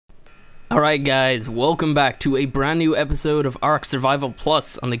Alright guys, welcome back to a brand new episode of Ark Survival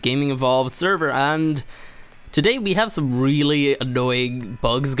Plus on the Gaming Evolved server, and today we have some really annoying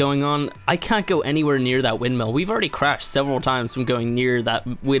bugs going on. I can't go anywhere near that windmill. We've already crashed several times from going near that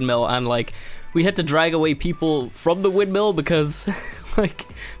windmill, and like, we had to drag away people from the windmill because like,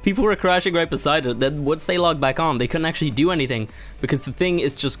 people were crashing right beside it. Then once they logged back on, they couldn't actually do anything because the thing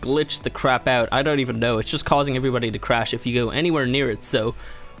is just glitched the crap out. I don't even know, it's just causing everybody to crash if you go anywhere near it, so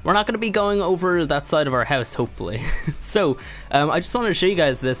we're not going to be going over that side of our house, hopefully. So, I just wanted to show you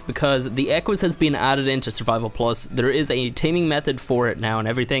guys this because the Equus has been added into Survival Plus. There is a taming method for it now and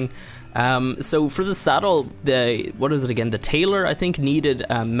everything. So for the saddle, what is it again? The tailor, I think, needed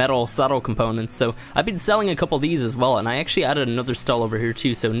metal saddle components. So I've been selling a couple of these as well, and I actually added another stall over here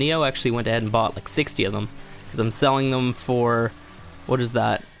too. So Neo actually went ahead and bought like 60 of them because I'm selling them for, what is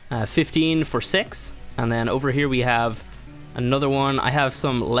that? 15 for 6. And then over here we have another one. I have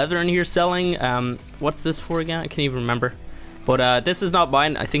some leather in here selling. What's this for again? I can't even remember. But this is not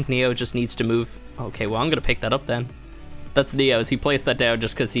mine. I think Neo just needs to move. Okay, well, I'm gonna pick that up then. That's Neo's. He placed that down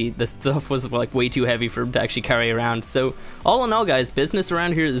just because the stuff was like way too heavy for him to actually carry around. So all in all, guys, business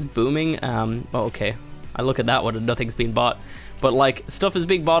around here is booming. Oh, okay, I look at that one and nothing's being bought. But like, stuff is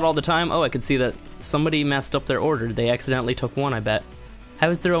being bought all the time. Oh, I can see that somebody messed up their order. They accidentally took one, I bet. How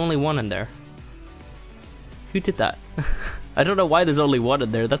is there only one in there? Who did that? I don't know why there's only one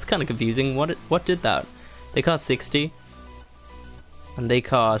in there. That's kind of confusing. What did that? They cost 60. And they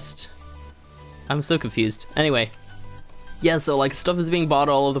cost... I'm so confused. Anyway. Yeah, so like stuff is being bought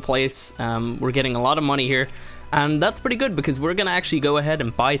all over the place. We're getting a lot of money here. And that's pretty good because we're going to actually go ahead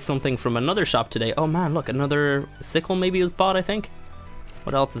and buy something from another shop today. Oh man, look, another sickle maybe was bought, I think.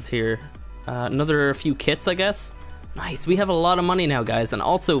 What else is here? Another few kits, I guess. Nice, we have a lot of money now, guys. And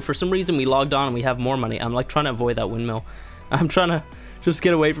also, for some reason, we logged on and we have more money. I'm like trying to avoid that windmill. I'm trying to just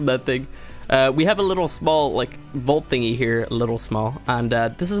get away from that thing. We have a little small, like, vault thingy here, a little small. And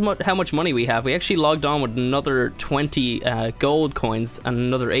this is how much money we have. We actually logged on with another 20 gold coins and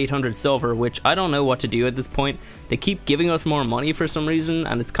another 800 silver, which I don't know what to do at this point. They keep giving us more money for some reason,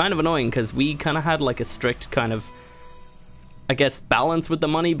 and it's kind of annoying because we kind of had like a strict kind of, I guess, balance with the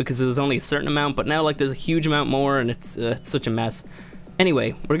money because it was only a certain amount, but now like there's a huge amount more and it's such a mess.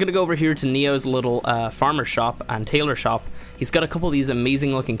 Anyway, we're gonna go over here to Neo's little farmer shop and tailor shop. He's got a couple of these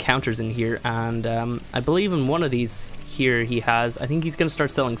amazing looking counters in here, and I believe in one of these here he has, I think he's gonna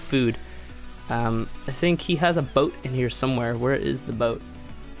start selling food. I think he has a boat in here somewhere. Where is the boat?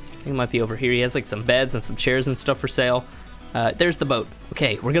 I think it might be over here. He has like some beds and some chairs and stuff for sale. There's the boat.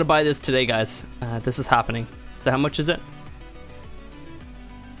 Okay, we're gonna buy this today, guys. This is happening. So how much is it?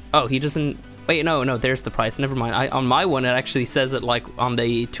 Oh, he doesn't... Wait, no, there's the price. Never mind. On my one, it actually says it like on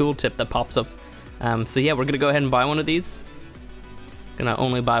the tooltip that pops up. So yeah, we're gonna go ahead and buy one of these. Gonna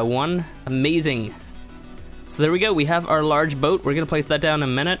only buy one. Amazing. So there we go. We have our large boat. We're gonna place that down in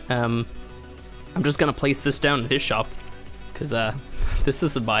a minute. I'm just gonna place this down in his shop because this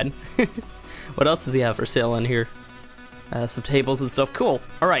isn't mine. What else does he have for sale in here? Some tables and stuff. Cool.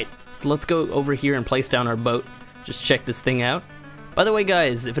 All right. So let's go over here and place down our boat. Just check this thing out. By the way,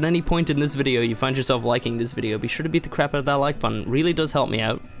 guys, if at any point in this video you find yourself liking this video, be sure to beat the crap out of that like button. It really does help me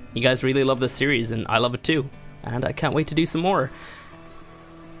out. You guys really love this series, and I love it too. And I can't wait to do some more.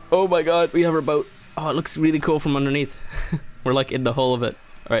 Oh my god, we have our boat. Oh, it looks really cool from underneath. We're like in the hull of it.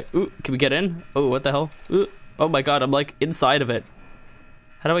 Alright, ooh, can we get in? Oh, what the hell? Ooh, oh my god, I'm like inside of it.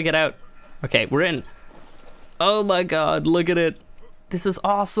 How do I get out? Okay, we're in. Oh my god, look at it. This is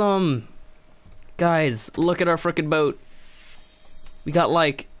awesome. Guys, look at our frickin' boat. We got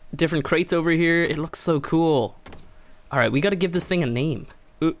like different crates over here. It looks so cool. All right, we got to give this thing a name.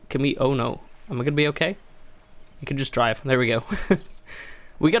 Ooh, can we? Oh no, am I gonna be okay? You can just drive. There we go.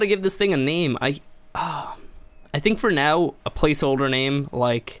 We got to give this thing a name. I think for now a placeholder name,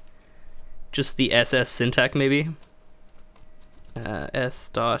 like just the SS Syntac maybe. S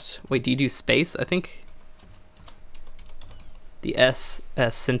dot. Wait, do you do space? I think the SS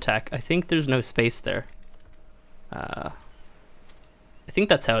Syntac. I think there's no space there. I think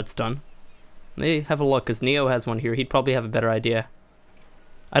that's how it's done. Let me have a look, because Neo has one here. He'd probably have a better idea.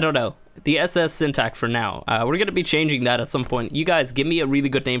 I don't know. The SS Syntac for now. We're going to be changing that at some point. You guys, give me a really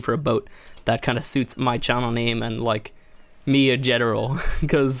good name for a boat that kind of suits my channel name and, like, me in general,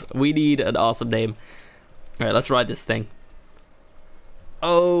 because we need an awesome name. Alright, let's ride this thing.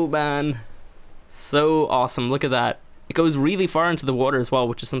 Oh, man. So awesome. Look at that. It goes really far into the water as well,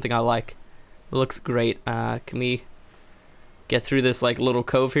 which is something I like. It looks great. Can we get through this like little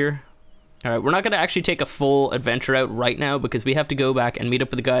cove here? Alright, we're not going to actually take a full adventure out right now because we have to go back and meet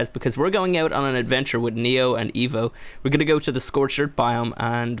up with the guys because we're going out on an adventure with Neo and Evo. We're going to go to the Scorched Earth biome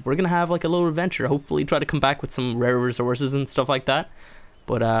and we're going to have like a little adventure. Hopefully try to come back with some rare resources and stuff like that.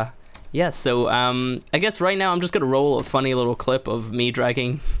 But yeah, so I guess right now I'm just going to roll a funny little clip of me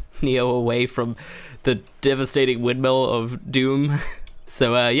dragging Neo away from the devastating windmill of doom.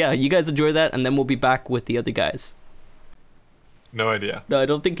 So yeah, you guys enjoy that and then we'll be back with the other guys. No idea. No, I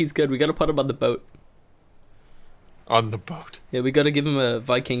don't think he's good. We gotta put him on the boat. On the boat. Yeah, we gotta give him a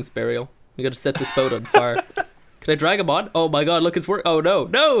Viking's burial. We gotta set this boat on fire. Can I drag him on? Oh my god, look, it's work. Oh no,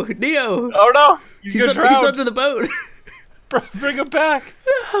 no, Neo! Oh no! He's under the boat! Bring him back!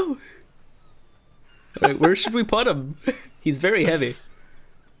 No! Alright, where should we put him? He's very heavy.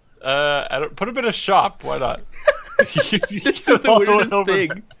 Put him in a shop, why not? This is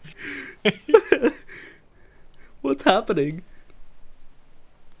the weirdest thing. What's happening?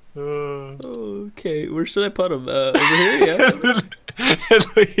 Okay, where should I put him? Over here, yeah?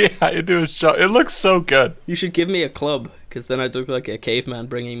 Yeah, you do a shop. It looks so good. You should give me a club, because then I'd look like a caveman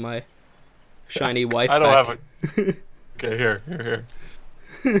bringing my shiny wife back. I don't have a... Okay, here.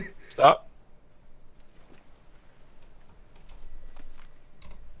 Stop.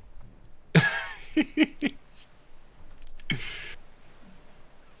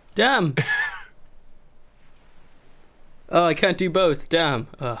 Damn. Oh, I can't do both. Damn.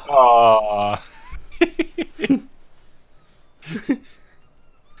 Aww.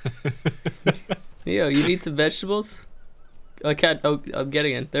 Yo, you need some vegetables? I can't. Oh, I'm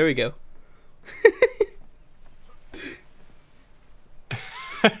getting it. There we go.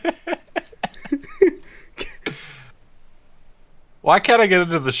 Why can't I get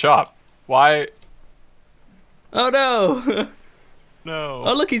into the shop? Why? Oh no! No.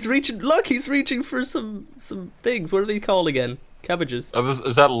 Oh look, he's reaching. Look, he's reaching for some things. What are they called again? Cabbages. Oh,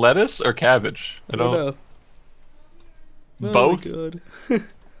 is that lettuce or cabbage? I don't know. Both. Oh, God.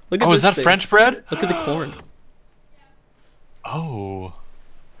 Look at Oh, this is that thing. French bread? Look at the corn. Oh,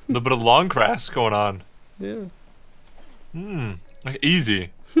 a little bit of long grass going on. Yeah. Easy.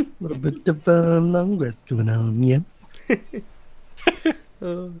 A little bit of long grass going on, yeah.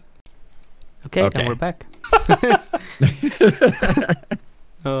 Okay, Okay. and we're back.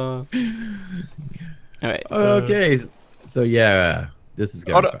 All right. Okay, so yeah, this is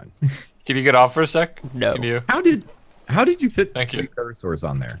gonna be fun. Can you get off for a sec? No. Can you? How did you fit Thank you. 3 dinosaurs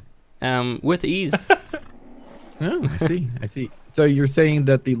on there? With ease. Oh, I see. So you're saying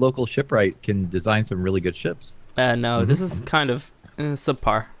that the local shipwright can design some really good ships? No, this is kind of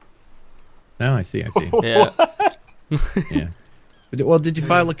subpar. No, I see. Yeah. Yeah. Well, did you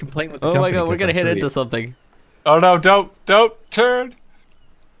file a complaint with the Oh company? my god, we're 'Cause gonna I'm hit sure into something. Oh no! Don't turn.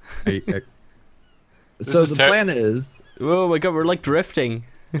 So the plan is. Oh my god, we're like drifting.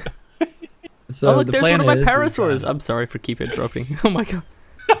 So oh look, the there's plan one of my is parasaurs. I'm sorry for keep interrupting. Oh my god.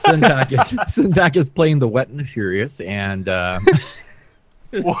 Syntac is playing the Wet and the Furious, and No,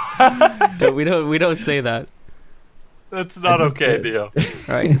 we don't say that. That's not I just okay, did. Dio.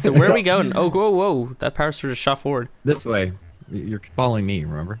 All right, so where are we going? Oh, whoa! That parasaur just shot forward. this way. You're following me,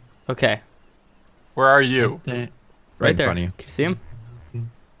 remember? Okay, Where are you? right in there. front of you. Can you see him?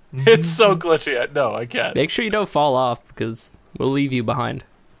 It's so glitchy. No, I can't. Make sure you don't fall off because we'll leave you behind.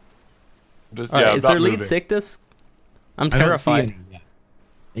 Just, All yeah, right, I'm is not there lead moving. sickness? I'm I don't see terrified. any yet.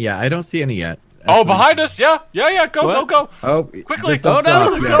 Yeah, I don't see any yet. Oh, Actually- behind us! Yeah. Go! Oh, Quickly. just don't Oh,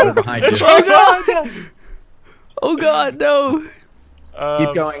 no! stop. Yeah, they're behind It's you. right behind us. Oh god, no!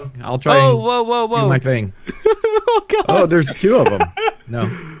 Keep going. I'll try Oh, and whoa! do my thing. Oh god! Oh, there's 2 of them. No.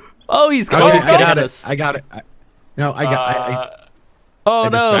 Oh, he's Okay, coming! I He's getting got at it. us. I got it. No, I got. Oh I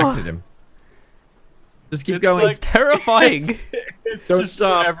no! distracted him. Just keep It's going. It's terrifying. It's Don't just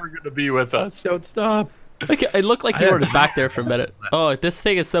stop. never gonna be with us. Don't stop. Like, it looked like I you were have- just back there for a minute. Oh, this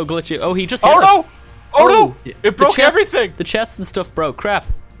thing is so glitchy. Oh, he just hit Oh no! us. Oh no! Yeah. It broke chest, everything. The chest and stuff broke. Crap.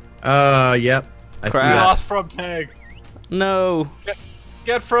 Yep. I see Crap. that. Lost from tag. No.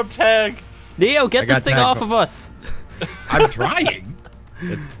 Get from tag. Neo, get I this got thing tagged. off of us. I'm trying.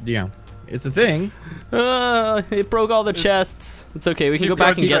 It's a thing. It broke all the chests. It's okay. We can Keep go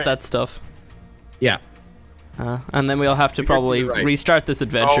back going and get straight. that stuff. Yeah. And then we'll have to probably right. restart this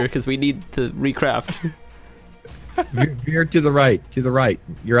adventure Oh. because we need to recraft. Veer to the right. To the right.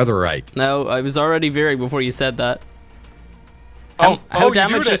 Your other right. No, I was already veering before you said that. Oh, How you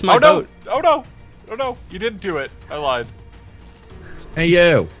damaged doing is it. my boat? Oh no! Oh no! You didn't do it. I lied. Hey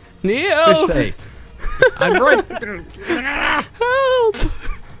you, Neo! fish face. I'm right. Help!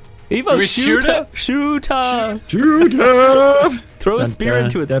 Evo, Do we shoot it? Shoot her! Shoot her. Throw a spear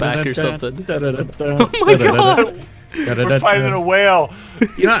into its back or something. Oh my god! We're fighting a whale.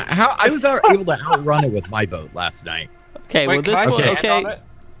 You know how I was able to outrun it with my boat last night. Okay, Wait, well can this I one, stand okay. on it?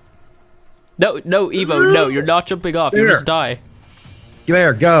 No, Evo, no, you're not jumping off. You'll There. just die.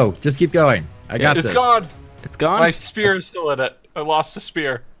 There, go. Just keep going. I got this. It's gone. It's gone. My spear is still in it. I lost a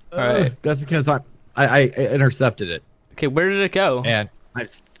spear. All right. That's because I intercepted it, Okay, where did it go? and I'm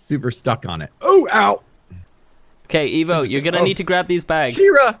super stuck on it. Oh, ow! Okay, Evo, This is- you're gonna need to grab these bags.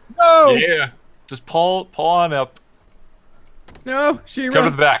 Shira, no, Yeah. Just pull on up. no, Shira. Come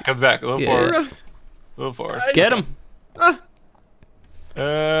to the back. Come to the back. A little Yeah. forward. Shira. A little forward. Get him.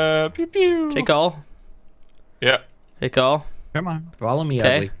 Pew pew. Take all. Yeah. Take all. Come on, follow me,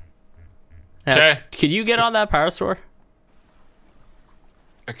 Okay. ugly. Okay. Can you get on that parasaur?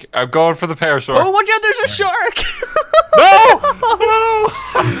 Okay, I'm going for the parasaur. Oh, watch out! There's a shark. No!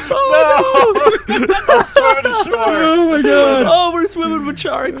 No! I'm swimming ashore. Oh my god! Oh, we're swimming with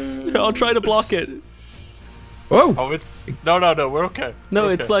sharks. I'll try to block it. Whoa! Oh, it's no. We're okay. No,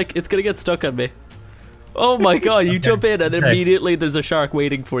 We're it's okay. like it's gonna get stuck on me. Oh my god! You jump in and Okay. immediately there's a shark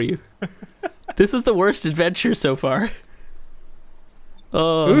waiting for you. This is the worst adventure so far.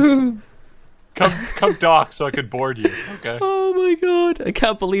 Oh. Woohoo. come dock so I could board you. Okay. Oh my god! I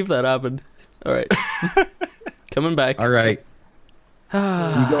can't believe that happened. All right, coming back. All right, you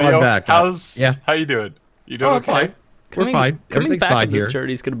go Leo, on back. How you doing? You doing Oh, I'm okay? fine. We're fine. Coming Everything's back fine on this here.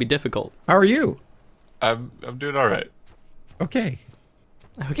 journey is gonna be difficult. How are you? I'm doing all right. Okay.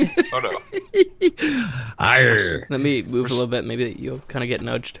 Okay. Oh no. Arr. Let me move a little bit. Maybe you'll kind of get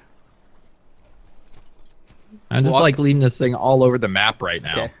nudged. I'm just Walk. like leading this thing all over the map right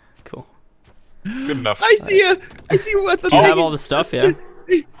now. Okay. Cool. Good enough. I see you. I see what the Do you have thing- all the stuff? Yeah.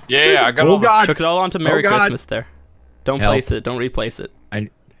 Yeah, I got Oh all the god! Chuck it all onto Merry God. Christmas there. Don't Help. place it. Don't replace it. I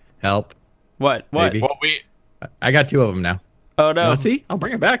help. What? What? Maybe. Well, I got 2 of them now. Oh no. No. See, I'll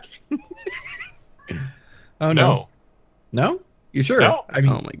bring it back. Oh no. no. No? You sure? No. I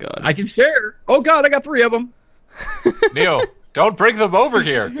mean, Oh my god. I can share. Oh god, I got 3 of them. Neo, don't bring them over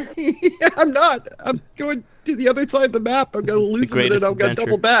here. Yeah, I'm not. I'm going to the other side of the map. I'm This gonna is the lose them and greatest I'm gonna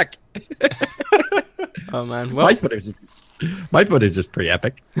adventure. double back. Oh man. Well, My footage is pretty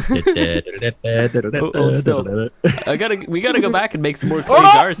epic. Hold still. we gotta go back and make some more clay Oh,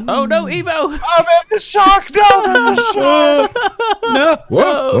 no! jars. Oh no, Evo! Oh man, the shark! No, there's a shark! No.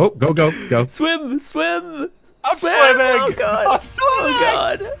 Whoa. No. Oh, go. Swim! I'm Swim! swimming! Oh god! I'm swimming! Oh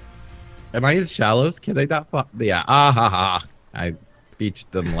god! Am I in shallows? Can I not? Yeah. Ah ha ha. I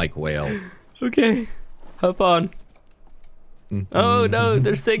beached them like whales. Okay, hop on. Oh no,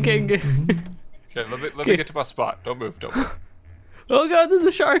 they're sinking. Okay, let me get to my spot. Don't move. Oh god, there's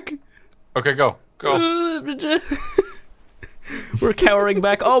a shark. Okay, go. We're cowering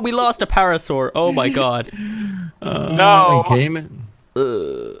back. Oh, we lost a parasaur. Oh my god. No. I came in.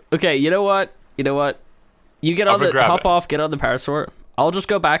 Okay, you know what? You get I'm on gonna the grab hop it. off. Get on the parasaur. I'll just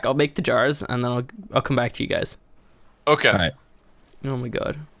go back. I'll make the jars, and then I'll come back to you guys. Okay. All right. Oh my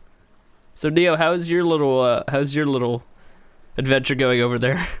god. So Neo, how's your little adventure going over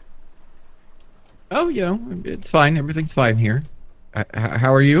there? Oh, it's fine. Everything's fine here.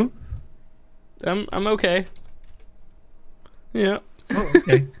 How are you? I'm okay. Yeah. Oh,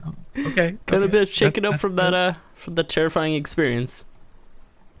 okay. Okay. Kind of a bit shaken up That's from good. that from the terrifying experience.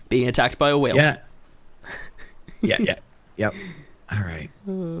 Being attacked by a whale. Yeah. Yep. All right.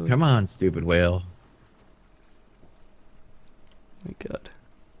 Come on, stupid whale. My god.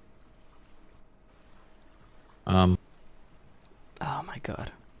 Oh my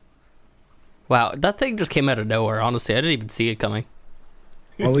god. Wow, that thing just came out of nowhere. Honestly, I didn't even see it coming.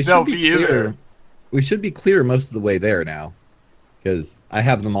 Well, we No, should be me either. clear. We should be clear most of the way there now, because I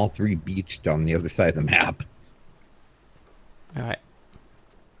have them all 3 beached on the other side of the map. All right.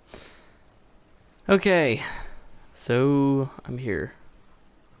 Okay. So I'm here.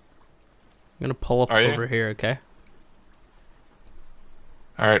 I'm gonna pull up Are you? over here. Okay.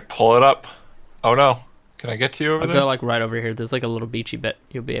 All right, pull it up. Oh no. Can I get to you over I'll there? go like right over here. There's like a little beachy bit.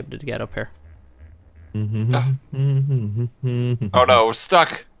 You'll be able to get up here. Oh no, we're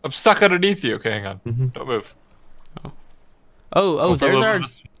stuck. I'm stuck underneath you. Okay, hang on. Don't move. Oh, Go for a there's little our. bit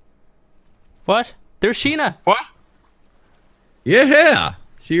of- What? There's Sheena. What? Yeah,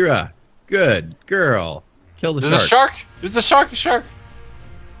 Shira, good girl. Kill the There's shark. a shark. There's a shark. A shark.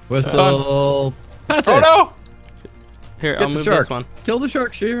 Whistle. Pass Oh it. no. Here, Get I'll the move sharks. this one. Kill the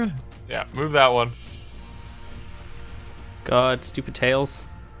shark, Shira. Yeah, move that one. God, stupid tails.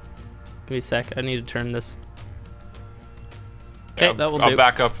 Give me a sec. I need to turn this. Okay, Yeah, that will I'll do.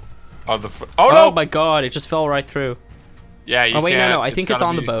 back up on the. Oh Oh no. my god, it just fell right through. Yeah, you Oh wait, can't. no, I think it's gotta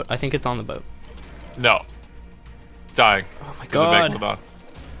on the be- boat. I think it's on the boat. No. It's dying. Oh my To the bank, god. hold on.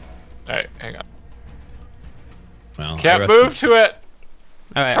 All right, hang on. Well, Can't move to it.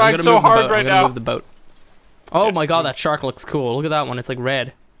 All right, Trying so hard right I'm gonna now. move the boat. Oh my god, that shark looks cool. Look at that one. It's like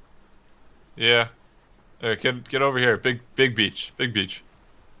red. Yeah. Get over here. Big beach. Big beach.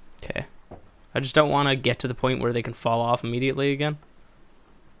 Okay. I just don't want to get to the point where they can fall off immediately again.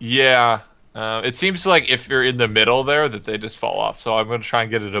 Yeah. It seems like if you're in the middle there that they just fall off. So I'm going to try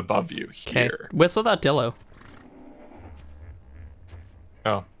and get it above you here. Whistle that dillo.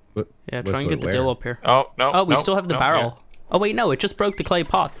 Oh. Yeah, try and get the dillo up here. Oh, no. Oh, we no, still have the no, barrel. yeah. Oh, wait, no. It just broke the clay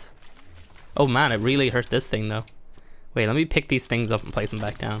pots. Oh, man. It really hurt this thing, though. Wait, let me pick these things up and place them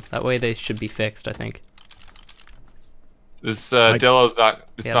back down. That way they should be fixed, I think. This dillo's not,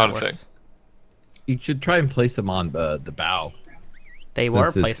 it's Yeah, not that a thing. works. You should try and place them on the bow. They were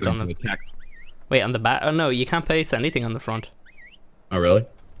This is placed on going the... to attack. Wait, on the back? Oh, no. You can't place anything on the front. Oh, really?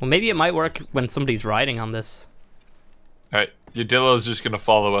 Well, maybe it might work when somebody's riding on this. Alright, your dillo's just going to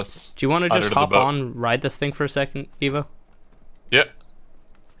follow us. Do you want to just under the hop boat. on, ride this thing for a second, Evo? Yep.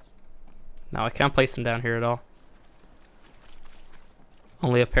 No, I can't place them down here at all.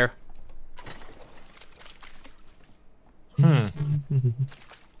 Only up here.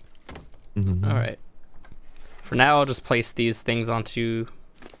 Alright. For now, I'll just place these things onto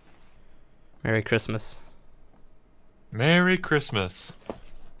Merry Christmas. Merry Christmas.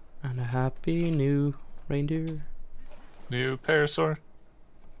 And a happy new reindeer. New parasaur.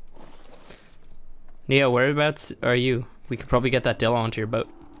 Neo, whereabouts are you? We could probably get that dillo onto your boat.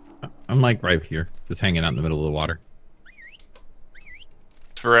 I'm like right here, just hanging out in the middle of the water.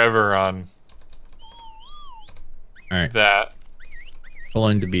 Forever on All right, that. pull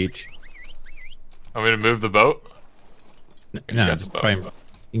into beach. Want me to move the boat? You No, got just the boat. try and, you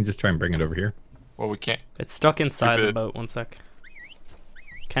can just try and bring it over here. Well, we can't. It's stuck inside the Stupid. boat. One sec.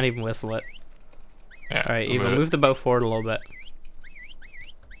 Can't even whistle it. Yeah, Alright, I'll Evo, move the boat forward a little bit.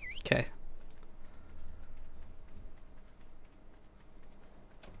 Okay.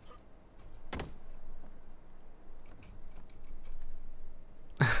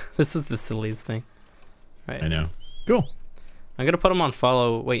 This is the silliest thing. Right. I know. Cool. I'm gonna put him on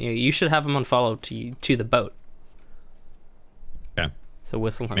follow. Wait, you should have him on follow to the boat. Okay. So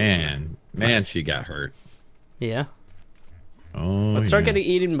whistle him. Man, Nice. she got hurt. Yeah. Oh, Let's start yeah. getting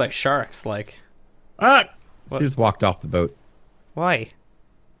eaten by sharks. Like, Ah! What? She just walked off the boat. why?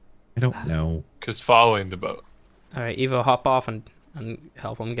 I don't know. Because following the boat. All right, Evo, hop off and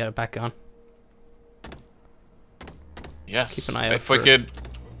help him get it back on. Yes. Keep an eye out if we for- could.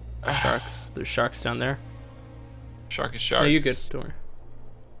 Sharks. There's sharks down there. Shark is shark. No, you're good. Don't worry.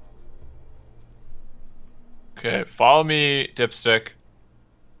 Okay, follow me, Dipstick.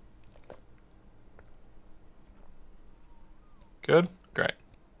 Good? Great.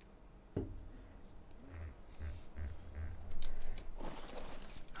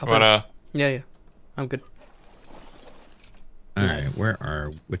 Wanna. Yeah. I'm good. All right, Nice.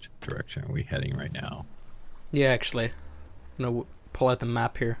 which direction are we heading right now? Yeah, actually. I'm gonna pull out the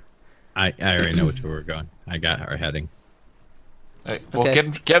map here. I already know which way we're going. I got our heading. Hey, well, Okay.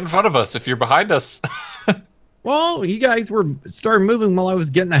 get in front of us if you're behind us. Well, you guys were started moving while I was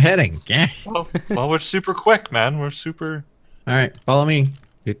getting the heading. Yeah. well, we're super quick, man. We're super. All right, follow me.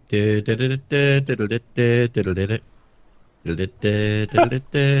 Oh, good.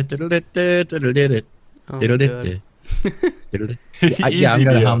 Yeah, I'm Easy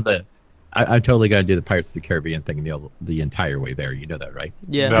gonna deal. hum the. I'm totally gonna do the Pirates of the Caribbean thing the entire way there. You know that, right?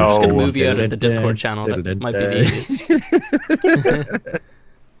 Yeah, I'm just gonna No. move you out of the Discord channel. That might be the easiest.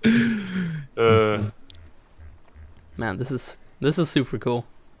 Man, this is super cool.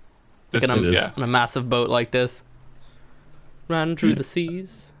 This Looking is, on, yeah. on a massive boat like this, riding through the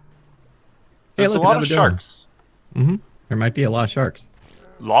seas. Hey, There's look a at lot that of doing. sharks. Mm-hmm. There might be a lot of sharks.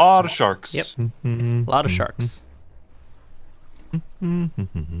 Lot of sharks. Yep. Mm-hmm. A lot of sharks.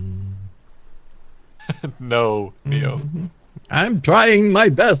 No, Neo. I'm trying my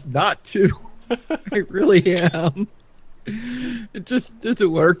best not to. I really am. It just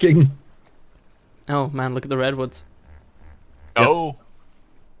isn't working. Oh man, look at the redwoods. No. Look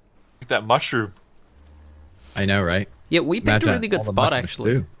at that mushroom. I know, right? Yeah, we picked Imagine a really good all the spot mushrooms,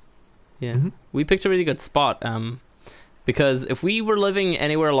 actually. too. Yeah, Mhm. we picked a really good spot. Because if we were living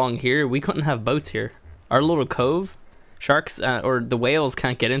anywhere along here, we couldn't have boats here. Our little cove, sharks or the whales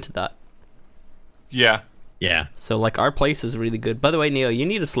can't get into that. Yeah. Yeah. So like our place is really good. By the way, Neo, you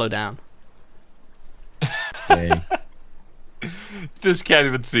need to slow down. Okay. Just can't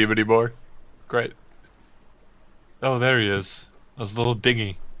even see him anymore. Great. Oh, there he is. That was a little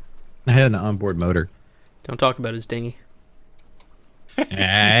dinghy. I had an onboard motor. Don't talk about his dinghy.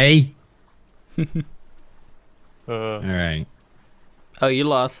 Hey. Uh, All right. Oh, you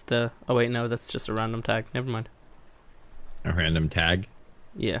lost the. Oh wait, no, that's just a random tag. Never mind. A random tag.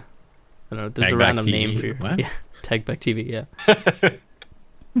 Yeah. I don't know. There's Tag a back random TV? name for your What? yeah. Tag back TV. Yeah.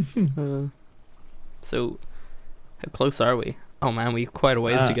 So, how close are we? Oh man, we have quite a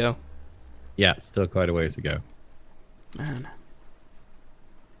ways to go. Yeah, still quite a ways to go. Man.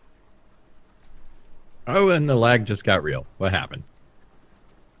 Oh, and the lag just got real. What happened?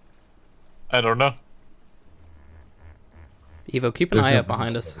 I don't know. Evo, keep an There's eye no out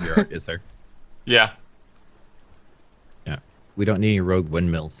behind us. here, is there? Yeah. Yeah. We don't need any rogue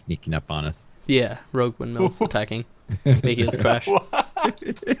windmills sneaking up on us. Yeah, rogue windmills attacking, making us crash.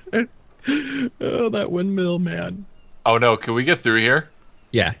 Oh, that windmill, man. Oh no, can we get through here?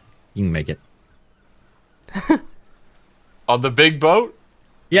 Yeah, you can make it. On the big boat?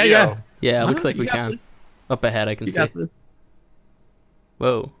 Yeah, Yo. yeah. Yeah, it looks Uh-huh, like you we got can. this. Up ahead, I can You see. got this.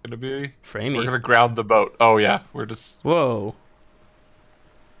 Whoa, Gonna be. framey. We're gonna ground the boat. Oh yeah, we're just. Whoa.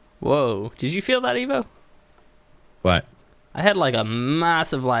 Whoa. Did you feel that, Evo? What? I had like a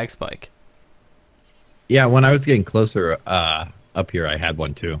massive lag spike. Yeah, when I was getting closer up here, I had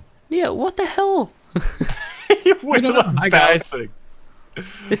one too. Yeah, what the hell? We're don't know. Hi, guys. bouncing.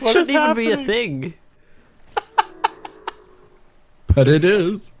 This What shouldn't is even be a happening? thing. But it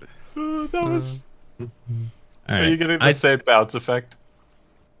is. That was. All Are right. you getting the same bounce effect?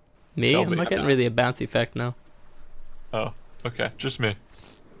 Me? Tell I'm me not getting about really a bouncy effect now. Oh, okay, just me.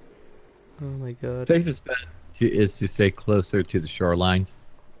 Oh my god. Safest bet is to stay closer to the shorelines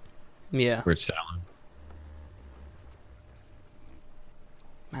Yeah. where it's shallow.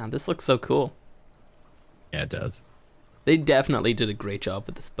 Man, this looks so cool. Yeah, it does. They definitely did a great job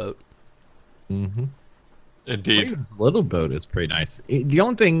with this boat. Mm-hmm. Indeed. This little boat is pretty nice. The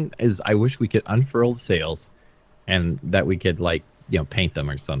only thing is, I wish we could unfurl the sails, and that we could paint them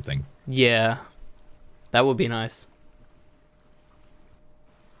or something. Yeah. That would be nice.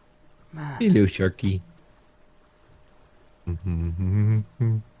 Hello, Sharky.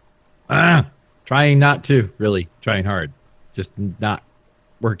 Trying not to, really. Trying hard. Just not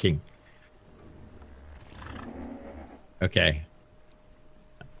working. Okay.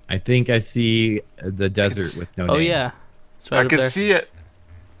 I think I see the desert with no Oh name. yeah. It's right I up can there. see it.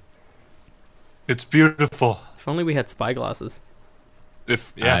 It's beautiful. If only we had spy glasses.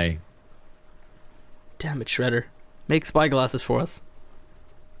 If yeah. Damn it, Shredder. Make spy glasses for us.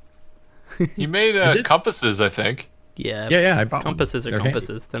 He made did? compasses, I think. Yeah. Yeah, I it's bought one. compasses are They're handy.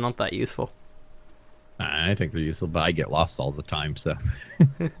 compasses. They're not that useful. I think they're useful, but I get lost all the time, so.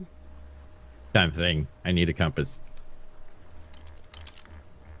 Kind of thing. I need a compass.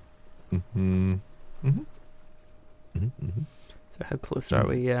 So how close are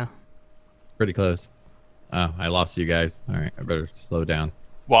we? Yeah. Pretty close. Oh, I lost you guys. All right, I better slow down.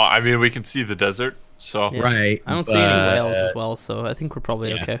 Well, I mean, we can see the desert, so Yeah. Right. I don't see any but- whales as well, so I think we're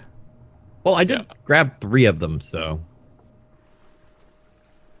probably yeah. okay. Well, I did Yeah. grab 3 of them, so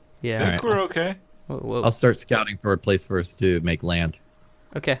I Yeah. think Alright. we're okay. Whoa, whoa. I'll start scouting for a place for us to make land.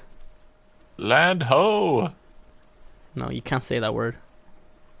 Okay. Land ho! No, you can't say that word.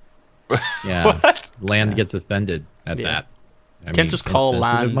 Yeah, What? land Yeah. gets offended at Yeah. that. I Can't just call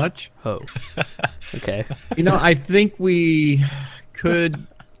insensitive land- much. Oh. Okay. I think we could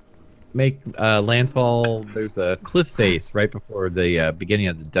make landfall. There's a cliff face right before the beginning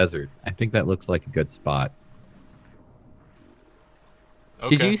of the desert. I think that looks like a good spot.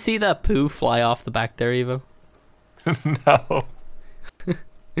 Okay. Did you see that poo fly off the back there, Evo? No.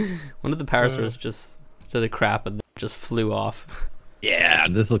 One of the parasaurs just did a crap and just flew off. Yeah,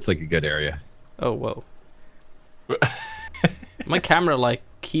 this looks like a good area. Oh, whoa. My camera,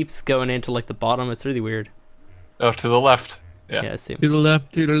 keeps going into, the bottom. It's really weird. Oh, to the left. Yeah. Yeah, I see. To the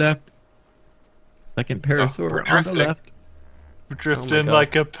left, to the left. Second we're parasaur on the drifting. left. We're Oh drifting God.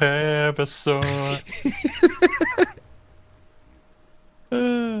 like a parasaur.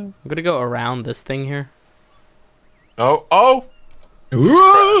 I'm gonna go around this thing here. Oh!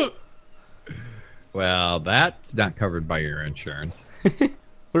 Well, that's not covered by your insurance.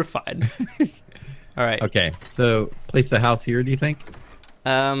 We're fine. All right. Okay, so place the house here, do you think?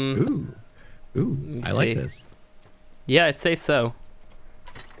 Ooh, me I like see. this. Yeah, I'd say so.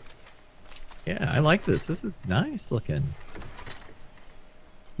 Yeah, I like this. This is nice looking.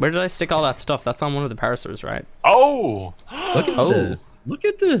 Where did I stick all that stuff? That's on one of the parasaurs, right? Oh! Look at Oh. this. Look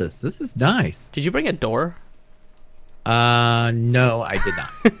at this. This is nice. Did you bring a door? No, I did not.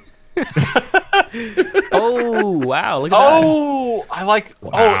 Oh, wow. Look at that. Oh! I like.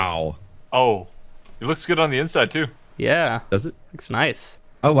 Wow. Oh. It looks good on the inside too. Yeah. Does it? Looks nice.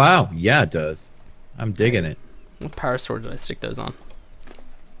 Oh, wow. Yeah, it does. I'm digging it. What parasaur did I stick those on?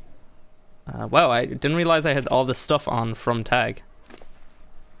 Wow, I didn't realize I had all this stuff on from tag.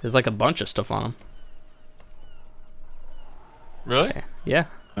 There's a bunch of stuff on them. Really? Okay. Yeah.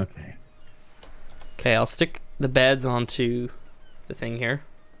 Okay. Okay, I'll stick the beds onto the thing here.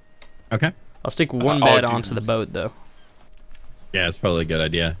 Okay. I'll stick one I'll bed do onto the boat, though. Yeah, it's probably a good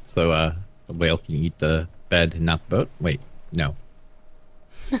idea. So the whale can eat the bed and not the boat. Wait, no.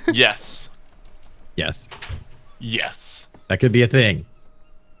 Yes. Yes, Yes. that could be a thing.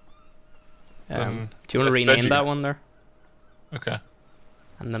 Do you want to That's rename veggie. that one there? Okay.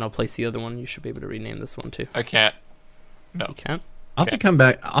 And then I'll place the other one. You should be able to rename this one too. I can't. No. You can't? I'll have to come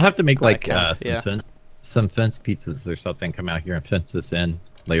back. I'll have to make like can't, yeah. some fence pieces or something. Come out here and fence this in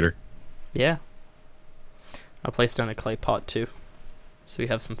later. Yeah. I'll place down a clay pot too, so we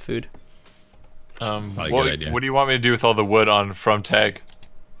have some food. Probably a good idea. What do you want me to do with all the wood on from tag?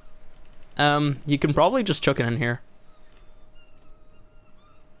 You can probably just chuck it in here.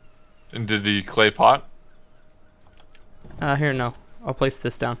 Into the clay pot? Here, no. I'll place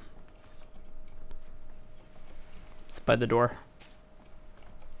this down. It's by the door.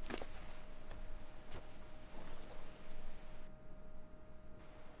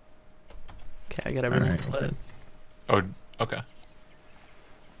 Okay, I got All everything. right, let's. Oh, okay.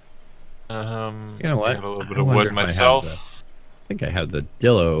 You know what? I got a little bit I of wonder wood if I have myself. I think I have the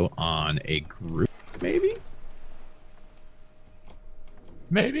Dillo on a group, maybe?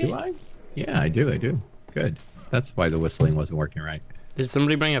 Maybe. Do I? Yeah, I do. Good. That's why the whistling wasn't working right. Did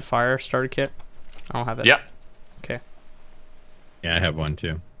somebody bring a fire starter kit? I don't have it. Yep. Okay. Yeah, I have one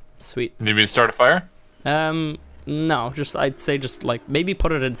too. Sweet. Need me to start a fire? No, I'd say like maybe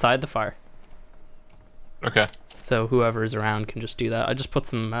put it inside the fire. Okay. So whoever is around can just do that. I just put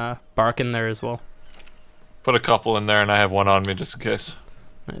some bark in there as well. Put a couple in there and I have one on me just in case.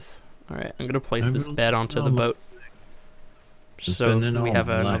 Nice. Alright, I'm gonna place I this will bed onto the almost- boat. So Spending we all have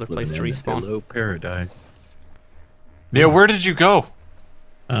my another life place to living in a respawn. Dillo paradise. Neil, where did you go?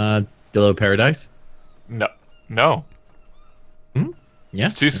 Dillo paradise? No. No. Yeah.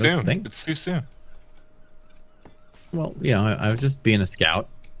 It's too that's the soon. thing. It's too soon. Well, you know, I was just being a scout.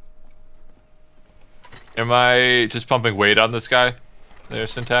 Am I just pumping weight on this guy? There,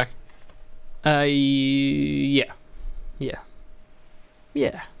 Syntac? Yeah.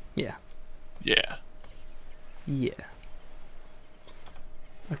 Yeah.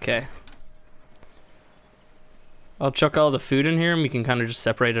 Okay. I'll chuck all the food in here and we can kind of just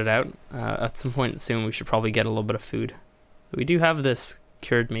separate it out. At some point soon we should probably get a little bit of food. We do have this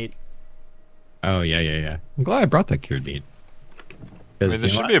cured meat. Oh, yeah. I'm glad I brought that cured meat. I mean, there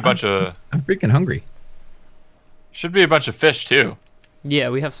should be a bunch of... I'm freaking hungry. Should be a bunch of fish, too. Yeah,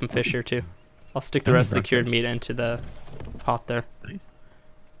 we have some fish here too. I'll stick the rest of the cured meat into the pot there. Nice.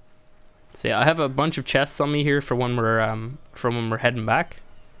 So yeah, I have a bunch of chests on me here for when we're heading back.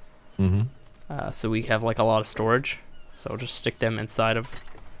 So we have like a lot of storage. So I'll just stick them inside of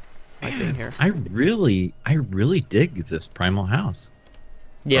my thing here. I really dig this primal house.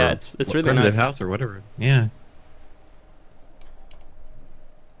 Yeah, Or it's what, really primitive nice. house or whatever. Yeah.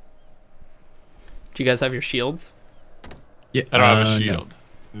 Do you guys have your shields? Yeah. I don't have a shield.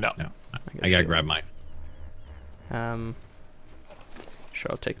 No. No. got I gotta shield. grab mine.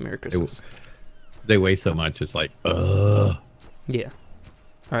 Sure, I'll take Merry Christmas. They weigh so much. It's like, ugh. Yeah.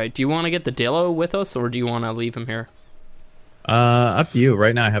 All right. Do you want to get the Dillo with us, or do you want to leave him here? Up to you.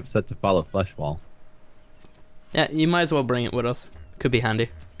 Right now, I have set to follow flesh wall. Yeah, you might as well bring it with us. Could be handy.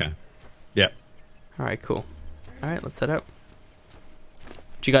 Okay. Yep. All right. Cool. All right. Let's head out.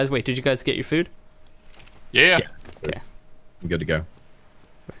 Did you guys get your food? Yeah. Okay. I'm good to go.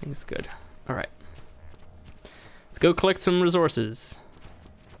 Everything's good. All right. Let's go collect some resources.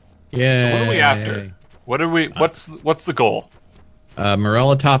 Yeah. So what are we after? What are we? What's the goal?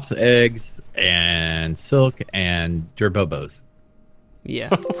 Morella tops, eggs, and silk, and durbobos. Yeah.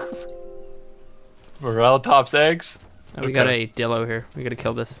 Morel tops eggs. We got a Dillo here. We gotta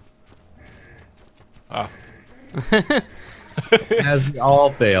kill this. Oh. As we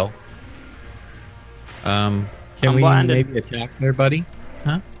all fail. Can I'm we blinded. maybe attack there, buddy?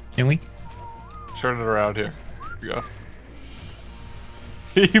 Huh? Can we? Turn it around here. Here we go.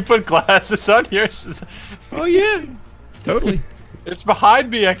 You put glasses on yours. Oh yeah, totally. It's behind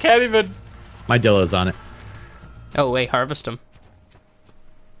me. I can't even. My Dillo's on it. Oh wait, harvest them.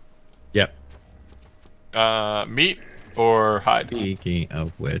 Yep. Meat or hide? Speaking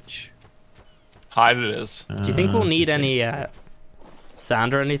of which, Hide it is. Do you think we'll need any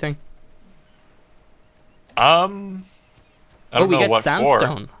sand or anything? I don't we know get what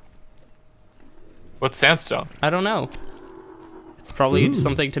sandstone. for. What's sandstone? I don't know. It's probably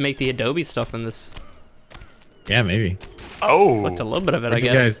something to make the Adobe stuff in this. Yeah, maybe. Oh. Collect a little bit of it, I Where'd you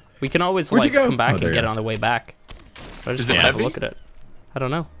guess. guys- We can always Where'd you like go? come back Oh, there and get you it on the way back. I just Is it want to have a heavy? look at it. I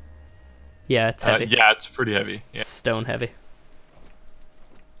don't know. Yeah, it's heavy. Yeah, it's pretty heavy. Yeah. It's stone heavy.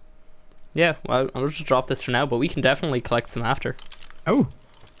 Yeah, well, I'll just drop this for now, but we can definitely collect some after. Oh.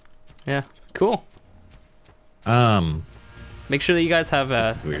 Yeah, cool. Make sure that you guys have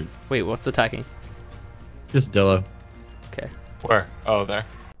This is weird. Wait, what's attacking? Just Dillo. Okay. Where? Oh, there.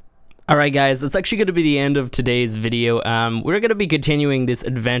 Alright guys, that's actually going to be the end of today's video. We're going to be continuing this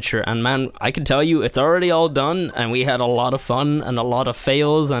adventure, and man, I can tell you it's already all done, and we had a lot of fun and a lot of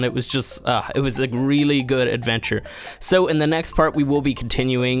fails, and it was just, it was a really good adventure. So in the next part we will be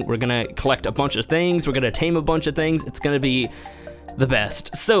continuing. We're going to collect a bunch of things, we're going to tame a bunch of things. It's going to be the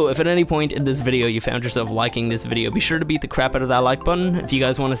best. So if at any point in this video you found yourself liking this video, be sure to beat the crap out of that like button. If you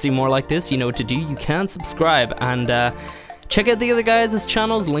guys want to see more like this, you know what to do. You can subscribe, and check out the other guys'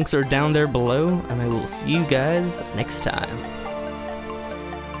 channels, links are down there below, and I will see you guys next time.